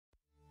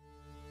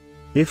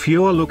If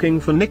you're looking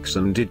for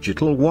Nixon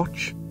digital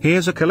watch,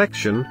 here's a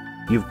collection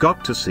you've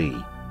got to see.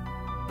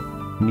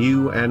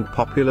 New and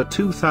popular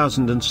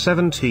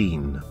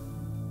 2017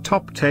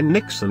 Top 10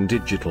 Nixon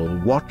digital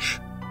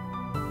watch.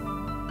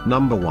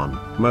 Number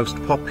 1,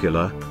 most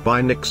popular, by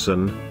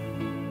Nixon.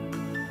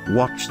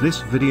 Watch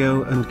this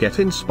video and get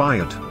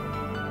inspired.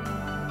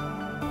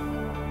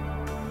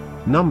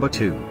 Number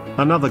 2,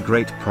 another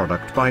great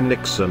product by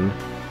Nixon.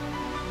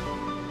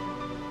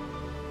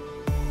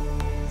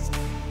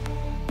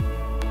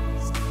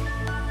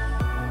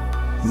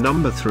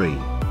 Number 3.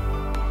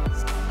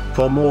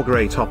 For more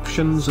great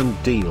options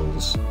and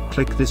deals,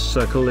 click this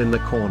circle in the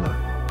corner.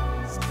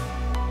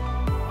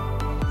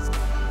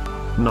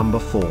 Number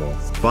 4,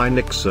 by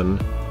Nixon.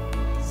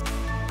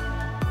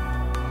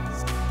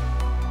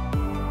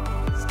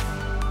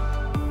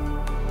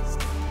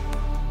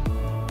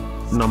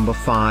 Number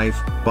 5,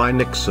 by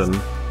Nixon.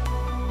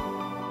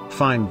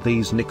 Find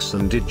these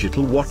Nixon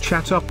digital watch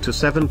at up to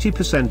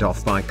 70%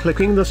 off by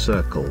clicking the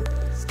circle.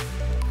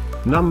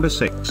 Number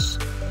 6.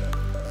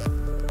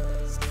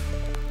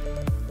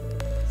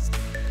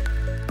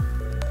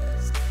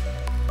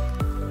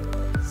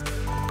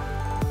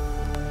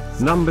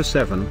 Number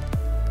 7.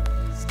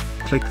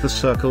 Click the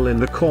circle in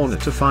the corner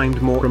to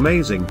find more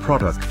amazing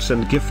products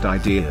and gift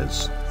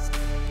ideas.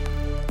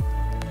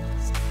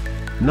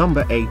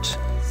 Number 8.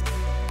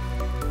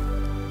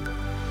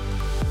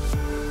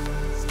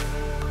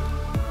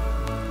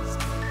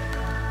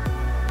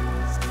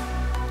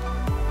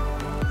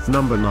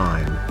 Number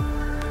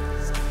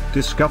 9.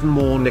 Discover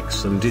more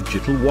Nixon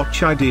digital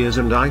watch ideas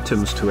and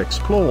items to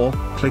explore,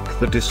 click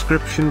the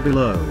description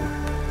below.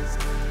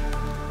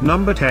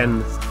 Number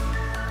 10.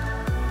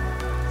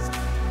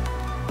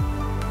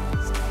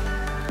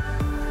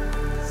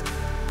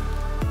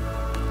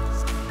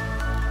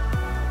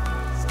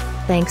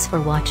 Thanks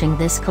for watching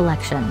this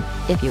collection.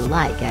 If you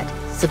like it,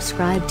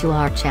 subscribe to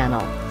our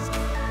channel.